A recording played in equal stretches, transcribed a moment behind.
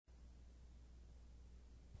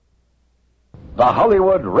the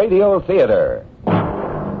Hollywood Radio Theater.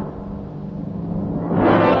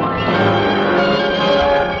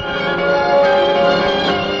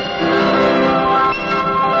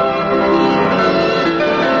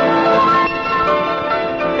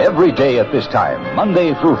 Every day at this time,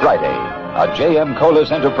 Monday through Friday, a J.M. Colas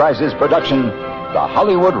Enterprises production, the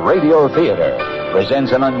Hollywood Radio Theater,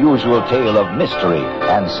 presents an unusual tale of mystery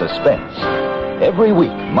and suspense. Every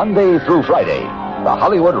week, Monday through Friday, the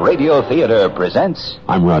Hollywood Radio Theater presents...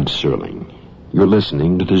 I'm Rod Serling. You're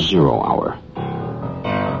listening to The Zero Hour.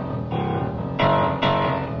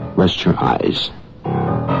 Rest your eyes.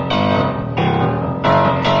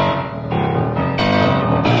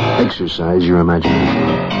 Exercise your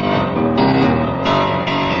imagination.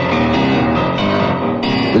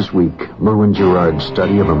 This week, Merwin Gerard's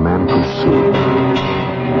study of a man pursued.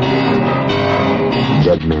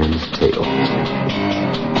 Dead Man's Tale.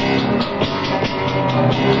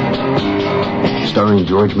 Starring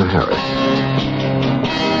George Maharis.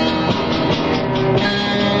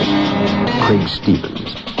 Craig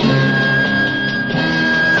Stevens.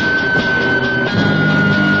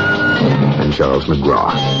 And Charles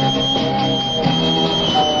McGraw.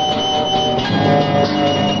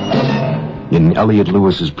 In Elliot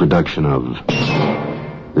Lewis's production of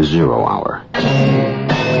The Zero Hour.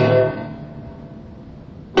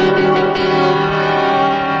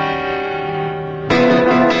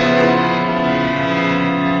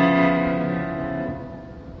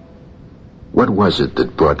 What was it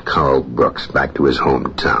that brought Carl Brooks back to his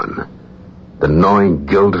hometown? The gnawing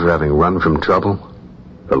guilt of having run from trouble?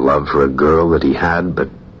 The love for a girl that he had but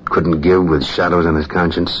couldn't give with shadows on his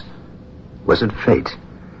conscience? Was it fate?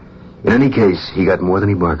 In any case, he got more than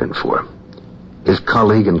he bargained for. His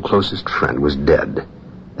colleague and closest friend was dead,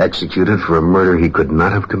 executed for a murder he could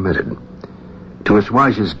not have committed. To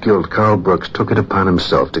assuage his guilt, Carl Brooks took it upon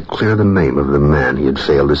himself to clear the name of the man he had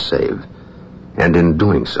failed to save. And in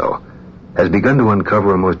doing so, has begun to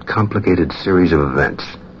uncover a most complicated series of events,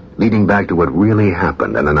 leading back to what really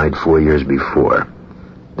happened on a night 4 years before.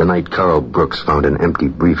 The night Carl Brooks found an empty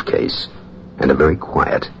briefcase and a very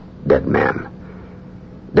quiet, dead man.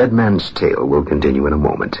 Dead Man's Tale will continue in a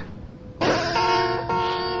moment.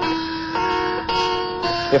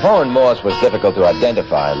 If Owen Morse was difficult to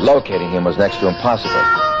identify, locating him was next to impossible.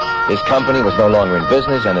 His company was no longer in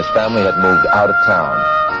business, and his family had moved out of town.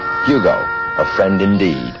 Hugo, a friend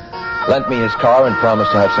indeed, lent me his car and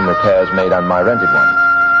promised to have some repairs made on my rented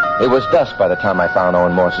one. It was dusk by the time I found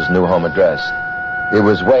Owen Morse's new home address. It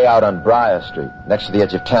was way out on Briar Street, next to the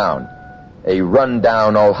edge of town. A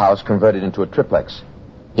run-down old house converted into a triplex.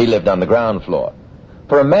 He lived on the ground floor.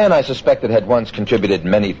 For a man I suspected had once contributed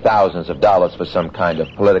many thousands of dollars for some kind of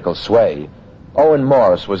political sway, Owen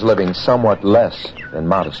Morse was living somewhat less than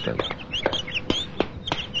modestly.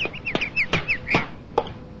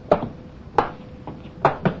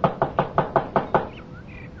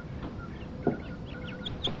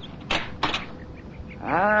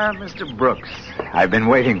 Mr. Brooks, I've been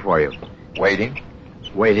waiting for you. Waiting?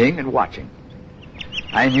 Waiting and watching.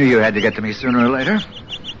 I knew you had to get to me sooner or later.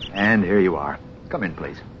 And here you are. Come in,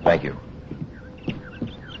 please. Thank you.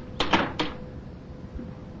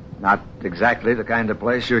 Not exactly the kind of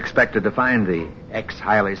place you expected to find the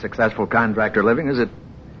ex-highly successful contractor living, is it?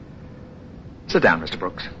 Sit down, Mr.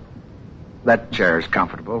 Brooks. That chair's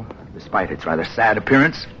comfortable, despite its rather sad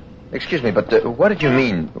appearance. Excuse me, but what did you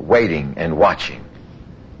mean, waiting and watching?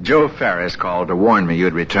 Joe Ferris called to warn me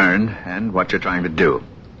you'd returned and what you're trying to do.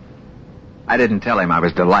 I didn't tell him I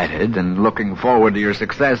was delighted and looking forward to your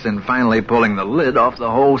success in finally pulling the lid off the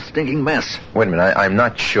whole stinking mess. Wait a minute, I'm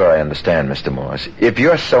not sure I understand, Mr. Morse. If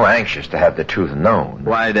you're so anxious to have the truth known...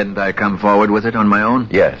 Why didn't I come forward with it on my own?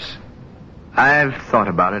 Yes. I've thought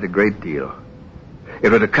about it a great deal.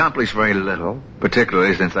 It would accomplish very little,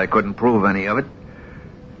 particularly since I couldn't prove any of it.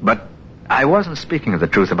 But I wasn't speaking of the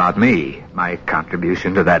truth about me, my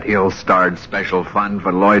contribution to that ill-starred special fund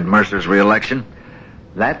for Lloyd Mercer's re-election.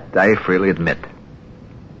 That I freely admit.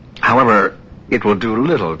 However, it will do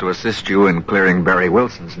little to assist you in clearing Barry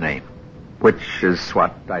Wilson's name, which is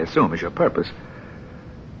what I assume is your purpose.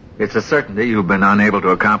 It's a certainty you've been unable to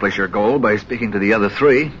accomplish your goal by speaking to the other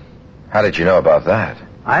three. How did you know about that?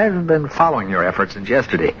 I've been following your efforts since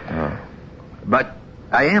yesterday. Oh. But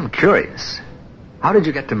I am curious. How did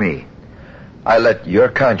you get to me? I let your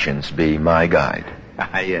conscience be my guide.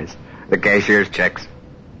 Yes, the cashier's checks.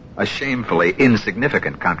 A shamefully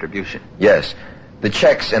insignificant contribution. Yes, the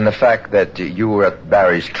checks and the fact that you were at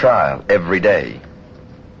Barry's trial every day.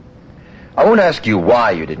 I won't ask you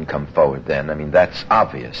why you didn't come forward then. I mean, that's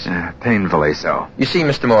obvious. Painfully so. You see,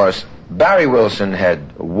 Mr. Morris, Barry Wilson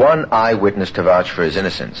had one eyewitness to vouch for his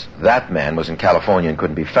innocence. That man was in California and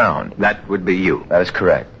couldn't be found. That would be you. That is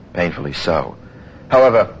correct. Painfully so.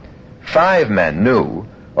 However, 5 men knew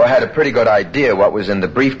or had a pretty good idea what was in the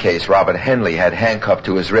briefcase Robert Henley had handcuffed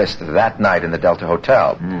to his wrist that night in the Delta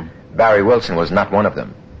Hotel. Barry Wilson was not one of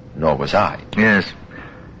them, nor was I. Yes,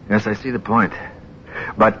 I see the point.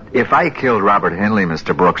 But if I killed Robert Henley,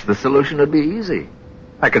 Mr. Brooks, the solution would be easy.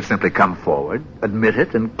 I could simply come forward, admit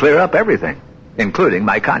it, and clear up everything, including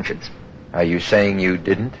my conscience. Are you saying you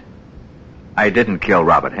didn't? I didn't kill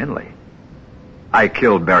Robert Henley. I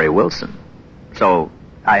killed Barry Wilson. So,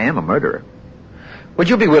 I am a murderer. Would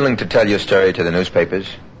you be willing to tell your story to the newspapers?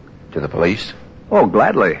 To the police? Oh,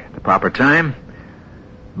 gladly. At the proper time.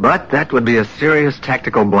 But that would be a serious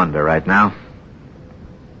tactical blunder right now.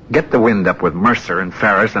 Get the wind up with Mercer and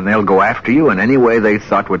Ferris, and they'll go after you in any way they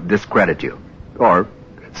thought would discredit you. Or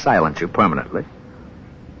silence you permanently.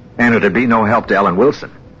 And it'd be no help to Ellen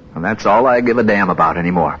Wilson. And that's all I give a damn about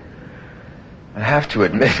anymore. I have to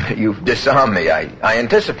admit, you've disarmed me. I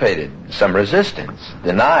anticipated some resistance,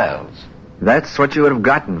 denials. That's what you would have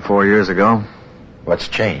gotten 4 years ago. What's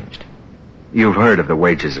changed? You've heard of the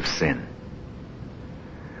wages of sin.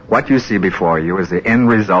 What you see before you is the end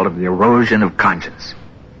result of the erosion of conscience.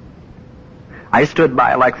 I stood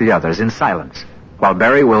by like the others in silence, while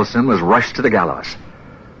Barry Wilson was rushed to the gallows.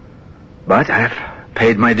 But I've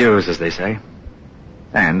paid my dues, as they say.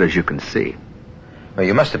 And as you can see. Well,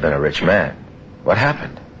 you must have been a rich man. What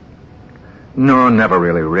happened? No, never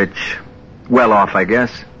really rich. Well off, I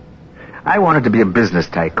guess. I wanted to be a business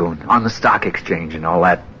tycoon, on the stock exchange and all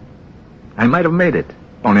that. I might have made it,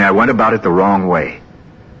 only I went about it the wrong way.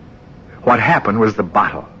 What happened was the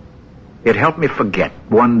bottle. It helped me forget,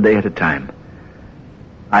 one day at a time.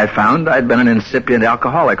 I found I'd been an incipient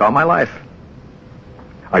alcoholic all my life.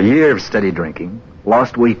 A year of steady drinking,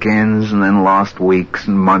 lost weekends and then lost weeks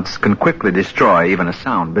and months can quickly destroy even a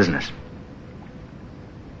sound business.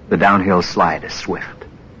 The downhill slide is swift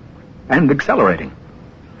and accelerating.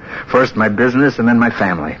 First my business and then my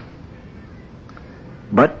family.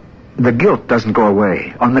 But the guilt doesn't go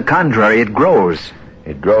away. On the contrary, it grows.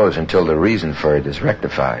 It grows until the reason for it is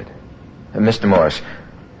rectified. Mr. Morse,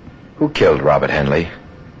 who killed Robert Henley?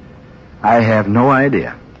 I have no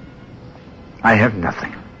idea. I have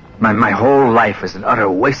nothing. My whole life is an utter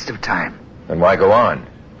waste of time. Then why go on?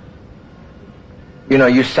 You know,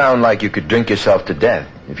 you sound like you could drink yourself to death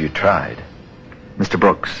if you tried. Mr.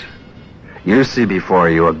 Brooks, you see before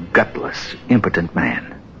you a gutless, impotent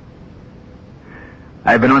man.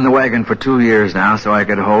 I've been on the wagon for 2 years now, so I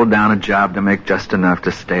could hold down a job to make just enough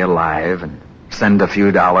to stay alive and send a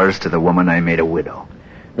few dollars to the woman I made a widow.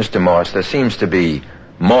 Mr. Morse, there seems to be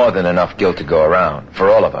more than enough guilt to go around for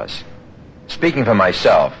all of us. Speaking for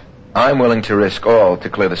myself, I'm willing to risk all to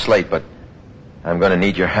clear the slate, but I'm going to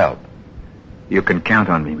need your help. You can count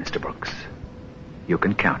on me, Mr. Brooks. You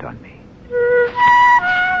can count on me.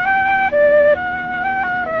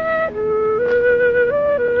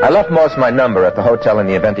 I left Morse my number at the hotel in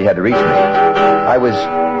the event he had to reach me. I was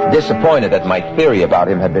disappointed that my theory about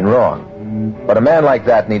him had been wrong. But a man like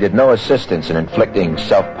that needed no assistance in inflicting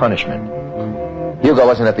self-punishment. Hugo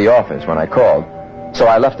wasn't at the office when I called, so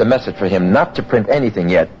I left a message for him not to print anything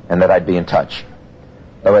yet and that I'd be in touch.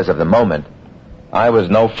 Though as of the moment, I was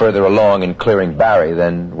no further along in clearing Barry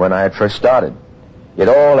than when I had first started. It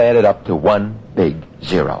all added up to one big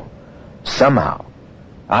zero. Somehow,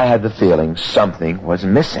 I had the feeling something was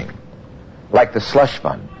missing. Like the slush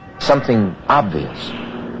fund. Something obvious.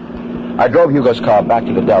 I drove Hugo's car back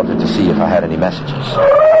to the Delta to see if I had any messages.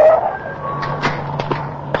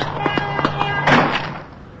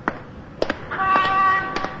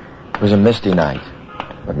 It was a misty night,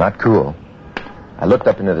 but not cool. I looked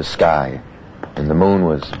up into the sky, and the moon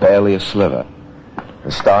was barely a sliver.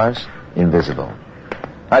 The stars, invisible.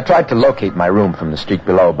 I tried to locate my room from the street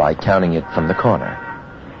below by counting it from the corner.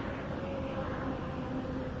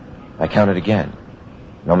 I counted again.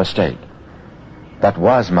 No mistake. That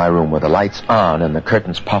was my room with the lights on and the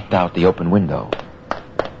curtains popped out the open window.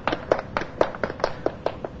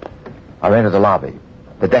 I ran to the lobby.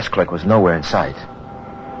 The desk clerk was nowhere in sight.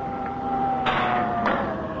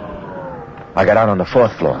 I got out on the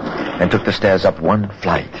 4th floor and took the stairs up one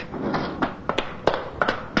flight.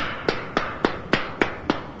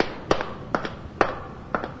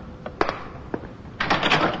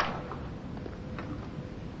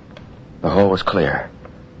 The hall was clear.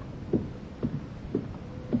 There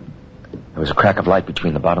was a crack of light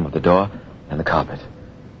between the bottom of the door and the carpet.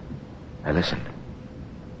 I listened.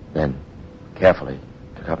 Then, carefully,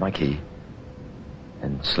 took out my key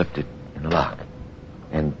and slipped it in the lock.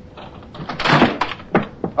 And...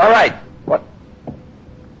 All right.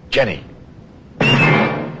 Jenny.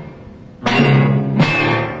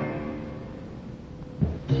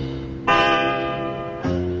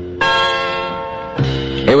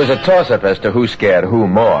 It was a toss-up as to who scared who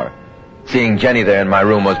more. Seeing Jenny there in my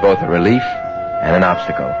room was both a relief and an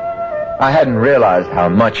obstacle. I hadn't realized how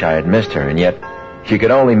much I had missed her, and yet she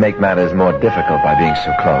could only make matters more difficult by being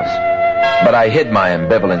so close. But I hid my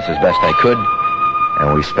ambivalence as best I could,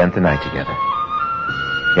 and we spent the night together.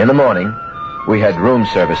 In the morning, we had room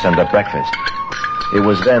service under breakfast. It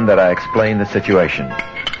was then that I explained the situation.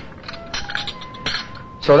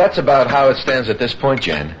 So that's about how it stands at this point,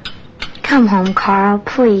 Jen. Come home, Carl,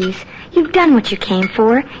 please. You've done what you came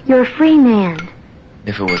for. You're a free man.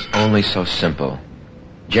 If it was only so simple.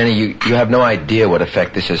 Jenny, you have no idea what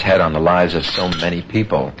effect this has had on the lives of so many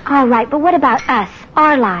people. All right, but what about us,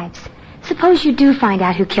 our lives? Suppose you do find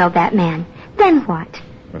out who killed that man. Then what?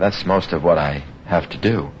 Well, that's most of what I have to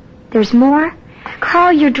do. There's more?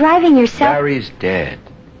 Carl, you're driving yourself... Barry's dead,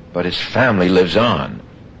 but his family lives on.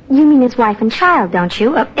 You mean his wife and child, don't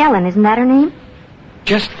you? Ellen, isn't that her name?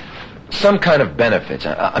 Just some kind of benefits.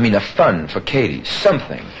 I mean, a fund for Katie.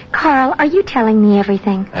 Something. Carl, are you telling me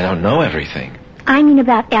everything? I don't know everything. I mean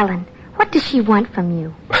about Ellen. What does she want from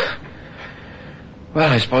you?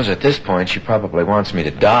 Well, I suppose at this point she probably wants me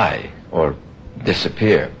to die or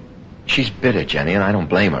disappear. She's bitter, Jenny, and I don't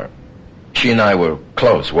blame her. She and I were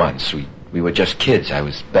close once. We were just kids. I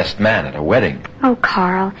was best man at her wedding. Oh,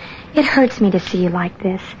 Carl, it hurts me to see you like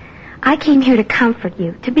this. I came here to comfort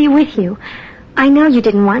you, to be with you. I know you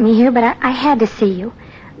didn't want me here, but I had to see you.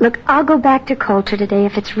 Look, I'll go back to Coulter today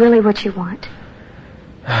if it's really what you want.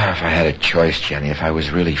 If I had a choice, Jenny, if I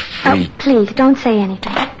was really free... Oh, please, don't say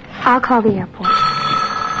anything. I'll call the airport.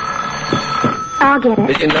 I'll get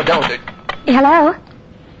it. No, don't. Hello?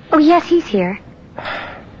 Oh, yes, he's here.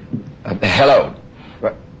 Hello.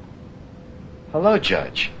 Hello,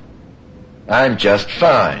 Judge. I'm just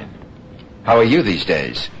fine. How are you these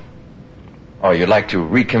days? Oh, you'd like to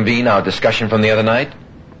reconvene our discussion from the other night?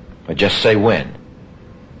 Or just say when?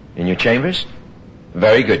 In your chambers?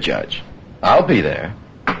 Very good, Judge. I'll be there.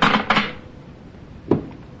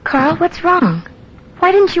 Carl, what's wrong?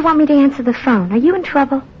 Why didn't you want me to answer the phone? Are you in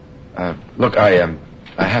trouble? Look, I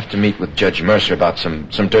have to meet with Judge Mercer about some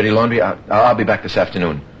dirty laundry. I'll be back this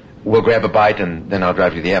afternoon. We'll grab a bite, and then I'll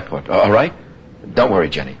drive you to the airport. All right? Don't worry,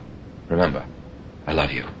 Jenny. Remember, I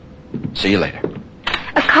love you. See you later.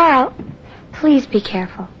 Carl, please be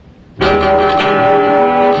careful.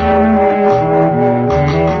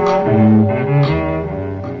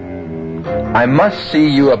 I must see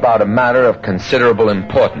you about a matter of considerable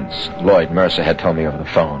importance, Lloyd Mercer had told me over the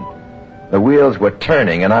phone. The wheels were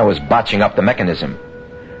turning, and I was botching up the mechanism.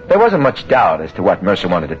 There wasn't much doubt as to what Mercer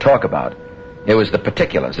wanted to talk about. It was the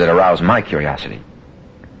particulars that aroused my curiosity.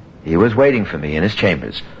 He was waiting for me in his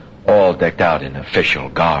chambers, all decked out in official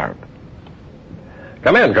garb.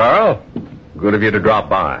 Come in, Carl. Good of you to drop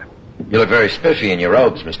by. You look very spiffy in your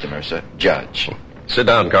robes, Mr. Mercer. Judge. Sit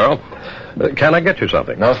down, Carl. Can I get you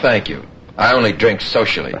something? No, thank you. I only drink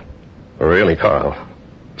socially. Really, Carl?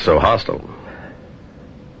 So hostile.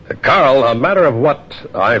 Carl, a matter of what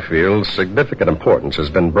I feel significant importance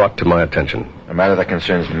has been brought to my attention. A matter that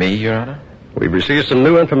concerns me, Your Honor? We've received some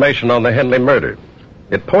new information on the Henley murder.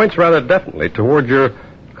 It points rather definitely toward your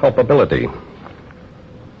culpability.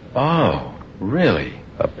 Oh, really?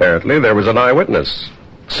 Apparently there was an eyewitness.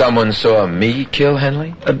 Someone saw me kill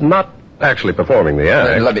Henley? Not actually performing the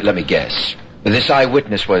act. Let me guess. This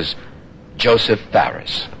eyewitness was Joseph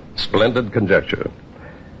Farris. Splendid conjecture.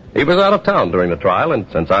 He was out of town during the trial, and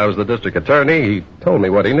since I was the district attorney, he told me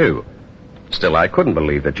what he knew. Still, I couldn't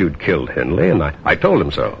believe that you'd killed Henley, and I told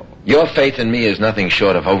him so. Your faith in me is nothing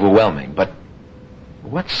short of overwhelming, but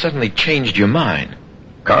what suddenly changed your mind?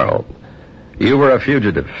 Carl, you were a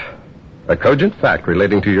fugitive. A cogent fact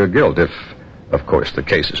relating to your guilt if, of course, the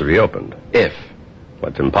case is reopened. If?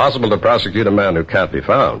 Well, it's impossible to prosecute a man who can't be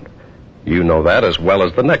found. You know that as well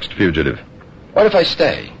as the next fugitive. What if I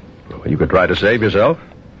stay? Well, you could try to save yourself.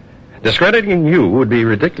 Discrediting you would be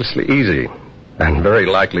ridiculously easy, and very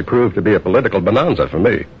likely prove to be a political bonanza for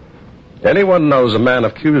me. Anyone knows a man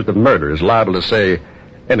accused of murder is liable to say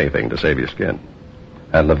anything to save your skin.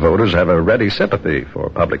 And the voters have a ready sympathy for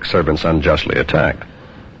public servants unjustly attacked.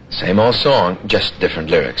 Same old song, just different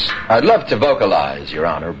lyrics. I'd love to vocalize, Your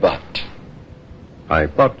Honor, but... I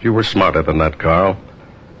thought you were smarter than that, Carl.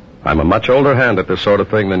 I'm a much older hand at this sort of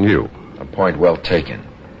thing than you. A point well taken.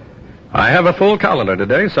 I have a full calendar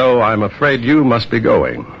today, so I'm afraid you must be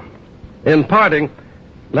going. In parting,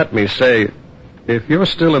 let me say, if you're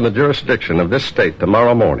still in the jurisdiction of this state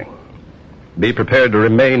tomorrow morning, be prepared to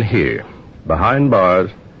remain here, behind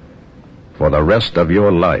bars, for the rest of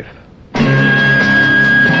your life.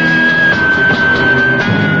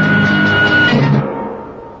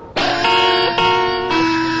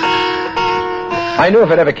 I knew if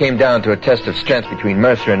it ever came down to a test of strength between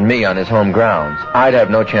Mercer and me on his home grounds, I'd have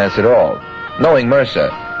no chance at all. Knowing Mercer,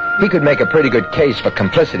 he could make a pretty good case for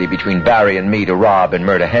complicity between Barry and me to rob and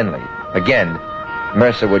murder Henley. Again,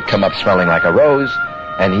 Mercer would come up smelling like a rose,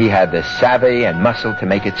 and he had the savvy and muscle to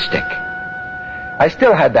make it stick. I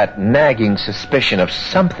still had that nagging suspicion of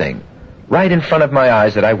something right in front of my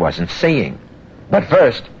eyes that I wasn't seeing. But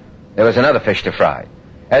first, there was another fish to fry.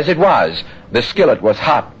 As it was, the skillet was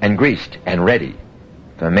hot and greased and ready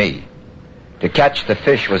for me. To catch the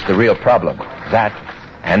fish was the real problem. That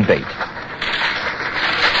and bait.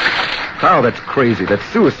 Carl, that's crazy. That's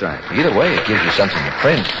suicide. Either way, it gives you something to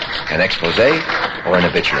print. An expose or an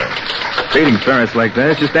obituary. Baiting Ferris like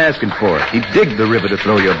that is just asking for it. He'd dig the river to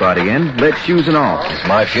throw your body in, lead shoes and all. It's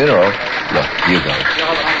my funeral. Look, Hugo.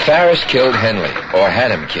 Ferris killed Henley, or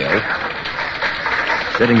had him killed.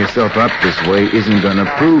 Setting yourself up this way isn't going to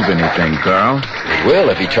prove anything, Carl. It will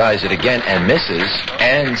if he tries it again and misses,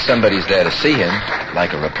 and somebody's there to see him,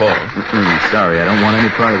 like a reporter. Sorry, I don't want any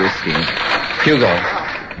part of this scheme. Hugo,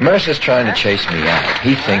 Mercer's trying to chase me out.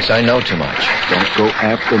 He thinks I know too much. Don't go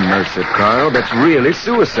after Mercer, Carl. That's really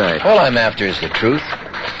suicide. All I'm after is the truth.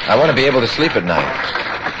 I want to be able to sleep at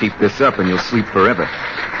night. Keep this up and you'll sleep forever.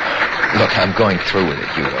 Look, I'm going through with it,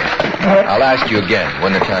 Hugo. I'll ask you again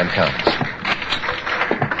when the time comes.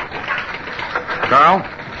 Carl?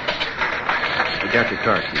 You got your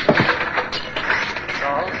car keys.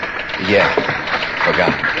 Yeah,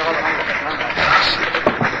 forgot.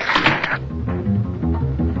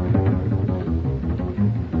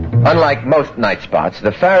 Unlike most night spots,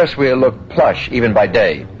 the Ferris wheel looked plush even by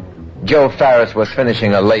day. Joe Ferris was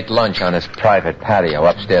finishing a late lunch on his private patio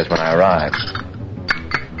upstairs when I arrived.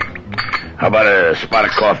 How about a spot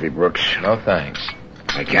of coffee, Brooks? No thanks.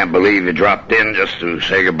 I can't believe you dropped in just to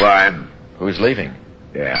say goodbye. Who's leaving?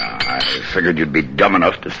 Yeah, I figured you'd be dumb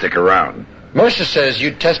enough to stick around. Mercer says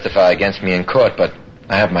you'd testify against me in court, but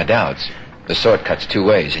I have my doubts. The sword cuts two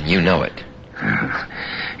ways, and you know it.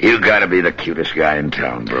 You gotta be the cutest guy in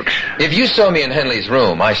town, Brooks. If you saw me in Henley's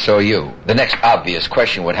room, I saw you. The next obvious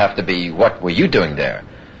question would have to be, what were you doing there?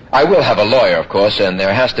 I will have a lawyer, of course, and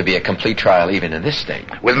there has to be a complete trial even in this state.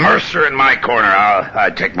 With Mercer in my corner,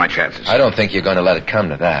 I'd take my chances. I don't think you're going to let it come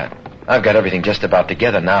to that. I've got everything just about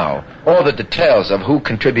together now. All the details of who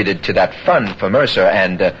contributed to that fund for Mercer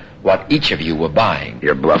and what each of you were buying.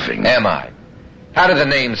 You're bluffing. Am I? How do the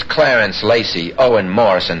names Clarence Lacey, Owen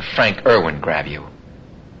Morse, and Frank Irwin grab you?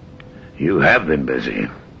 You have been busy.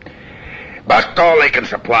 But all they can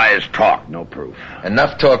supply is talk, no proof.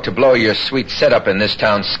 Enough talk to blow your sweet setup in this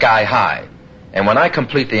town sky high. And when I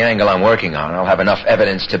complete the angle I'm working on, I'll have enough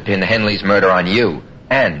evidence to pin Henley's murder on you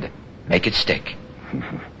and make it stick.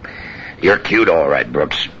 You're cute, all right,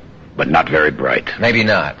 Brooks, but not very bright. Maybe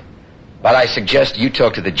not. But I suggest you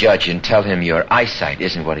talk to the judge and tell him your eyesight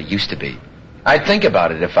isn't what it used to be. I'd think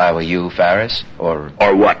about it if I were you, Ferris, or...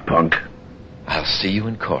 Or what, punk? I'll see you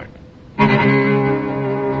in court.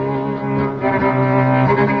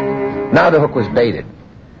 Now the hook was baited.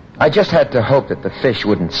 I just had to hope that the fish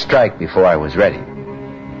wouldn't strike before I was ready.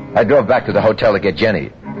 I drove back to the hotel to get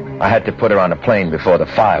Jenny. I had to put her on a plane before the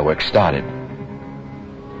fireworks started.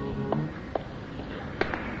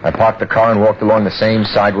 I parked the car and walked along the same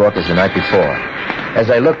sidewalk as the night before. As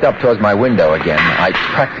I looked up towards my window again, I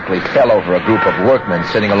practically fell over a group of workmen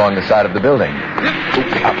sitting along the side of the building.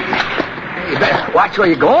 You better watch where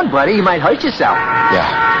you're going, buddy. You might hurt yourself.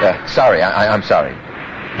 Yeah, sorry. I'm sorry.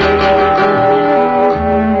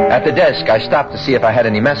 At the desk, I stopped to see if I had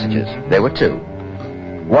any messages. There were two.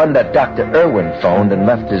 One that Dr. Irwin phoned and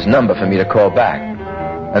left his number for me to call back.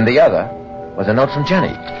 And the other was a note from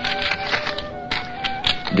Jenny.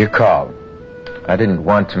 Dear Carl, I didn't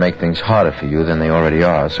want to make things harder for you than they already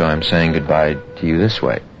are, so I'm saying goodbye to you this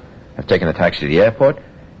way. I've taken a taxi to the airport,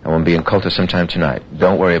 and we'll be in Coulter sometime tonight.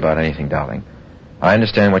 Don't worry about anything, darling. I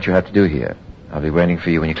understand what you have to do here. I'll be waiting for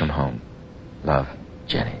you when you come home. Love,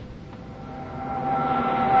 Jenny.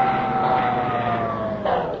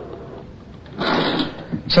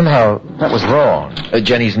 Somehow, that was wrong.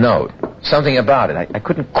 Jenny's note. Something about it. I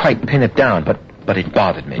couldn't quite pin it down, but it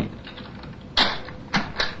bothered me.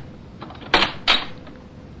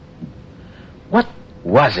 What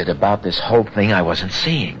was it about this whole thing I wasn't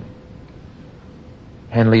seeing?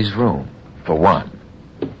 Henley's room, for one.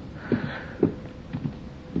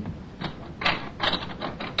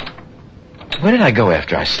 Where did I go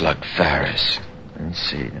after I slugged Ferris? Let me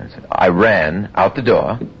see. I ran out the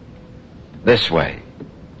door. This way.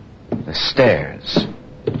 The stairs.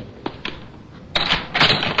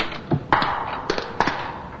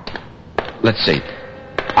 let's see.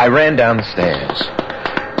 I ran down the stairs.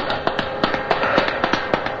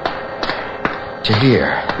 To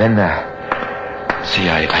here. Then, see,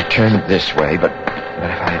 I turned this way, but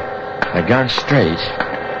if I'd gone straight...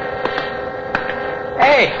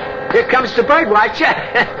 Hey, here comes the bird watcher.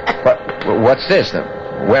 What's this?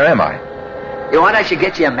 Where am I? You want I should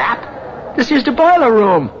get you a map? This is the boiler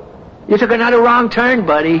room. You took another wrong turn,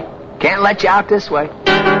 buddy. Can't let you out this way.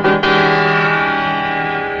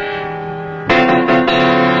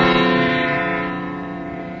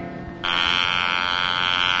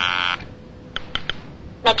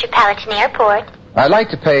 Metropolitan Airport. I'd like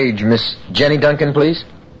to page Miss Jenny Duncan, please.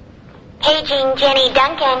 Paging Jenny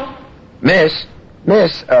Duncan. Miss,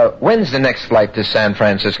 when's the next flight to San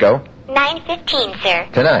Francisco? 9:15, sir.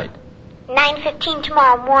 Tonight. 9:15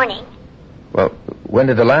 tomorrow morning. Well, when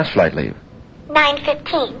did the last flight leave?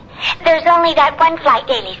 9:15. There's only that one flight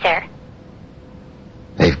daily, sir.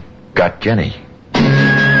 They've got Jenny.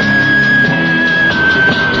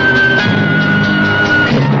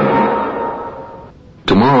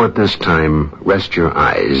 Tomorrow at this time, rest your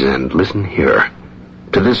eyes and listen here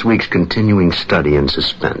to this week's continuing study in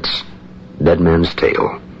suspense, Dead Man's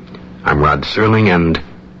Tale. I'm Rod Serling, and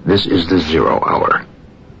this is the Zero Hour.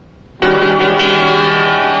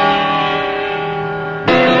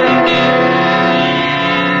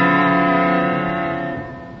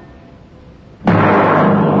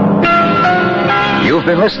 You've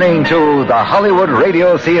been listening to the Hollywood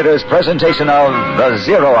Radio Theater's presentation of The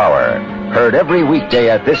Zero Hour, heard every weekday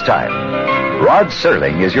at this time. Rod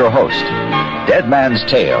Serling is your host. Dead Man's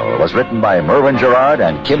Tale was written by Merwin Gerard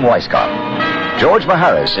and Kim Weisskopf. George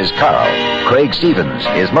Maharis is Carl, Craig Stevens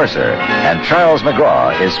is Mercer, and Charles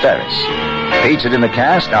McGraw is Ferris. Featured in the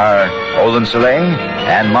cast are Olin Soleil,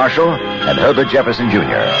 Ann Marshall, and Herbert Jefferson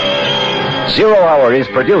Jr. Zero Hour is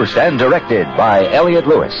produced and directed by Elliot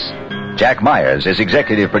Lewis. Jack Myers is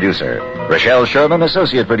executive producer, Rochelle Sherman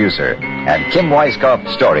associate producer, and Kim Weisskopf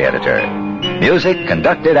story editor. Music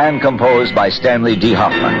conducted and composed by Stanley D.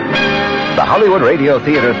 Hoffman. The Hollywood Radio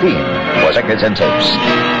Theater theme was Records and Tapes.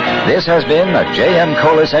 This has been a J.M.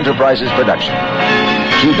 Colas Enterprises production.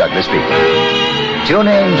 Hugh Douglas speaking. Tune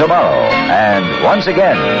in tomorrow, and once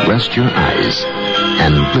again, Rest your eyes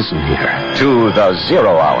and listen here to the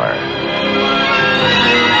Zero Hour.